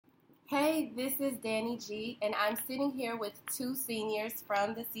Hey, this is Danny G, and I'm sitting here with two seniors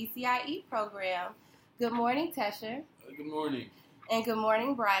from the CCIE program. Good morning, Tesher. Good morning. And good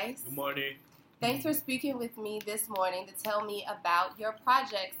morning, Bryce. Good morning. Thanks for speaking with me this morning to tell me about your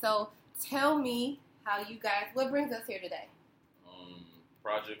project. So tell me what brings us here today?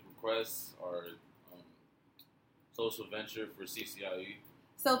 Project requests are social venture for CCIE.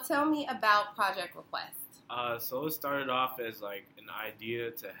 So tell me about Project Request. So it started off as like an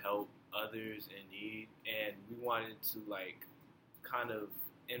idea to help others in need, and we wanted to like kind of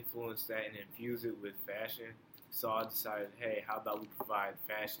influence that and infuse it with fashion. So I decided, hey, how about we provide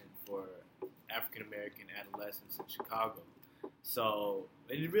fashion for African American adolescents in Chicago? So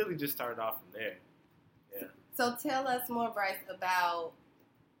it really just started off from there. Yeah. So tell us more, Bryce, about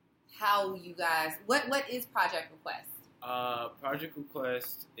how you guys. What is Project Request? Project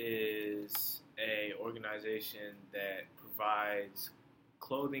Request is a organization that provides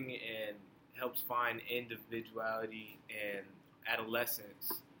clothing and helps find individuality and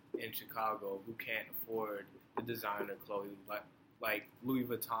adolescents in Chicago who can't afford the designer clothing like Louis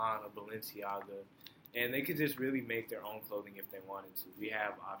Vuitton or Balenciaga, and they could just really make their own clothing if they wanted to. We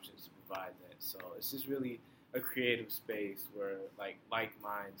have options to provide that, so it's just really a creative space where like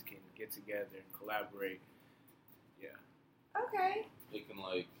minds can get together and collaborate. Yeah. Okay. They can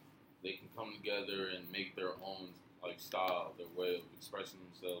come together and make their own like style, their way of expressing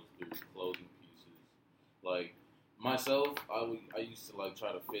themselves through clothing pieces. Like myself, I used to like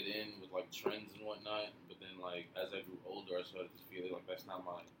try to fit in with like trends and whatnot, but then like as I grew older, I started to feel like that's not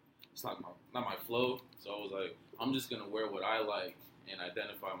my flow. So I was like, I'm just gonna wear what I like and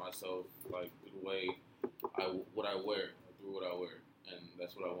identify myself like with the way what I wear, through what I wear, and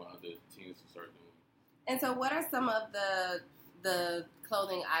that's what I want other teens to start doing. And so, what are some of the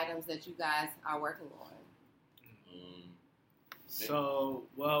clothing items that you guys are working on? So,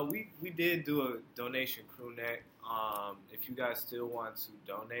 well, we did do a donation crew neck. If you guys still want to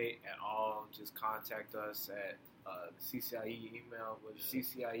donate at all, just contact us at the CCIE email with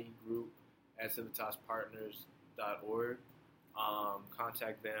CCIE group at civitaspartners.org.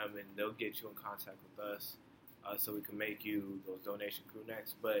 Contact them and they'll get you in contact with us so we can make you those donation crew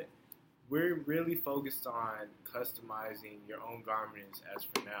necks. But we're really focused on customizing your own garments as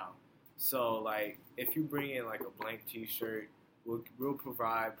for now. So, like, if you bring in, like, a blank T-shirt, we'll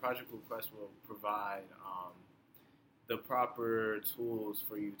provide, Project Request will provide the proper tools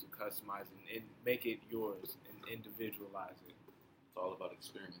for you to customize and make it yours and individualize it. It's all about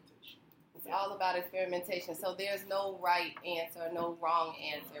experimentation. It's all about experimentation. So there's no right answer, no wrong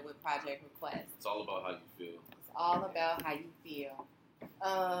answer with Project Request. It's all about how you feel. It's all about how you feel.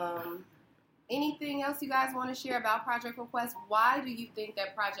 Anything else you guys want to share about Project Request? Why do you think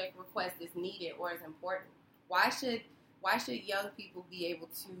that Project Request is needed or is important? Why should young people be able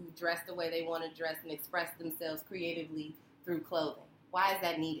to dress the way they want to dress and express themselves creatively through clothing? Why is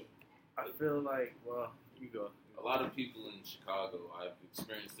that needed? I feel like, well, you go. A lot of people in Chicago, I've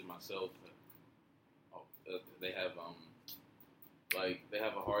experienced it myself. They have they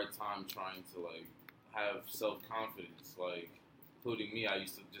have a hard time trying to like have self-confidence. Like, including me, I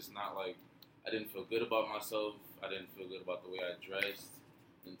used to just not like. I didn't feel good about myself. I didn't feel good about the way I dressed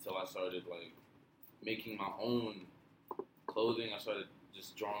until I started like making my own clothing. I started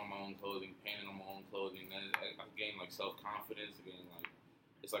just drawing my own clothing, painting on my own clothing. Then I gained like self-confidence. Again, like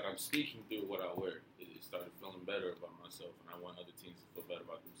it's like I'm speaking through what I wear. It started feeling better about myself, and I want other teens to feel better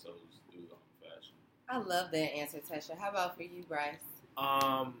about themselves through fashion. I love that answer, Tesha. How about for you, Bryce?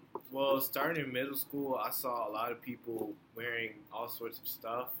 Well, starting in middle school, I saw a lot of people wearing all sorts of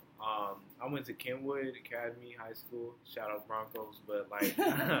stuff. I went to Kenwood Academy High School. Shout out Broncos, but like,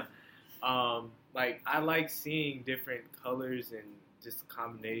 like I like seeing different colors and just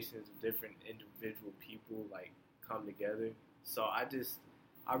combinations of different individual people like come together. So I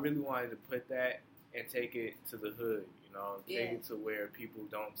really wanted to put that and take it to the hood. Take it to where people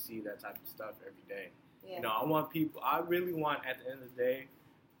don't see that type of stuff every day. Yeah. I really want at the end of the day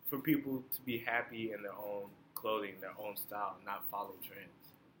for people to be happy in their own clothing, their own style, not follow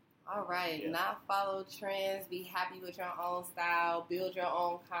trends. All right, not follow trends, be happy with your own style, build your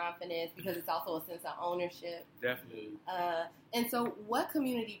own confidence because it's also a sense of ownership. Definitely. And so what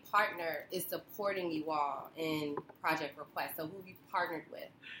community partner is supporting you all in Project Request? So who have you partnered with?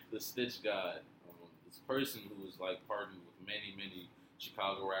 The Stitch God. This person who is like partnered with many, many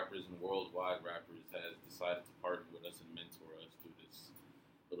Chicago rappers and worldwide rappers has decided to partner with us and mentor us through this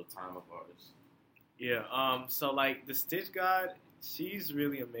little time of ours. Yeah, so like the Stitch God, she's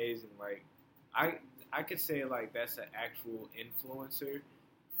really amazing. Like I could say like that's an actual influencer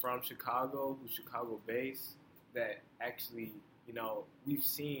from Chicago, who's Chicago based, that actually, we've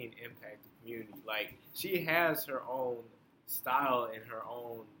seen impact the community. Like, she has her own style and her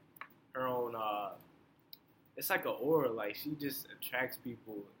own it's like an aura. Like, she just attracts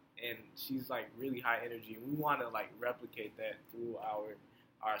people, and she's like really high energy. And we want to like replicate that through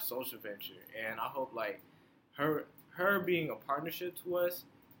our social venture. And I hope like her being a partnership to us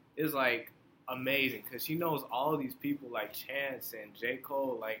is like amazing, because she knows all of these people like Chance and J.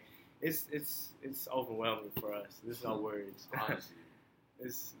 Cole. Like, it's overwhelming for us. There's no words. Honestly,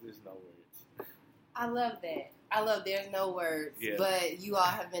 there's no words. I love that. There's no words, Yeah. but you all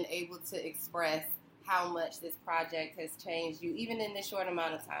have been able to express how much this project has changed you, even in this short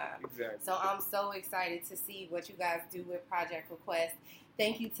amount of time. Exactly. So I'm so excited to see what you guys do with Project Request.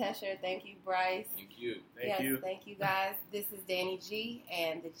 Thank you, Tesher. Thank you, Bryce. thank you. Thank you. Thank you, guys. This is Danny G,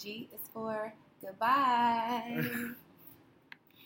 and the G is for goodbye.